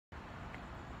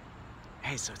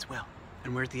Hey, so it's Will,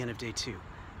 and we're at the end of day 2.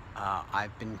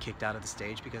 I've been kicked out of the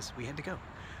stage because we had to go.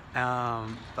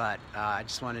 But I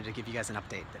just wanted to give you guys an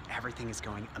update that everything is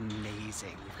going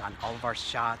amazing. We've gotten all of our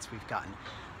shots, we've gotten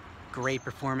great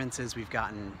performances, we've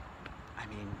gotten, I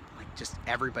mean, like just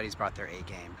everybody's brought their A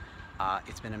game.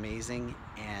 It's been amazing,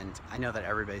 and I know that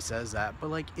everybody says that, but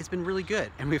like it's been really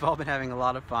good, and we've all been having a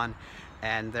lot of fun,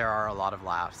 and there are a lot of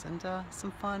laughs and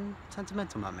some fun,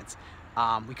 sentimental moments.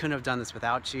 We couldn't have done this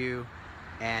without you,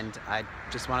 and I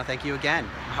just want to thank you again.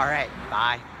 All right,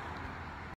 bye.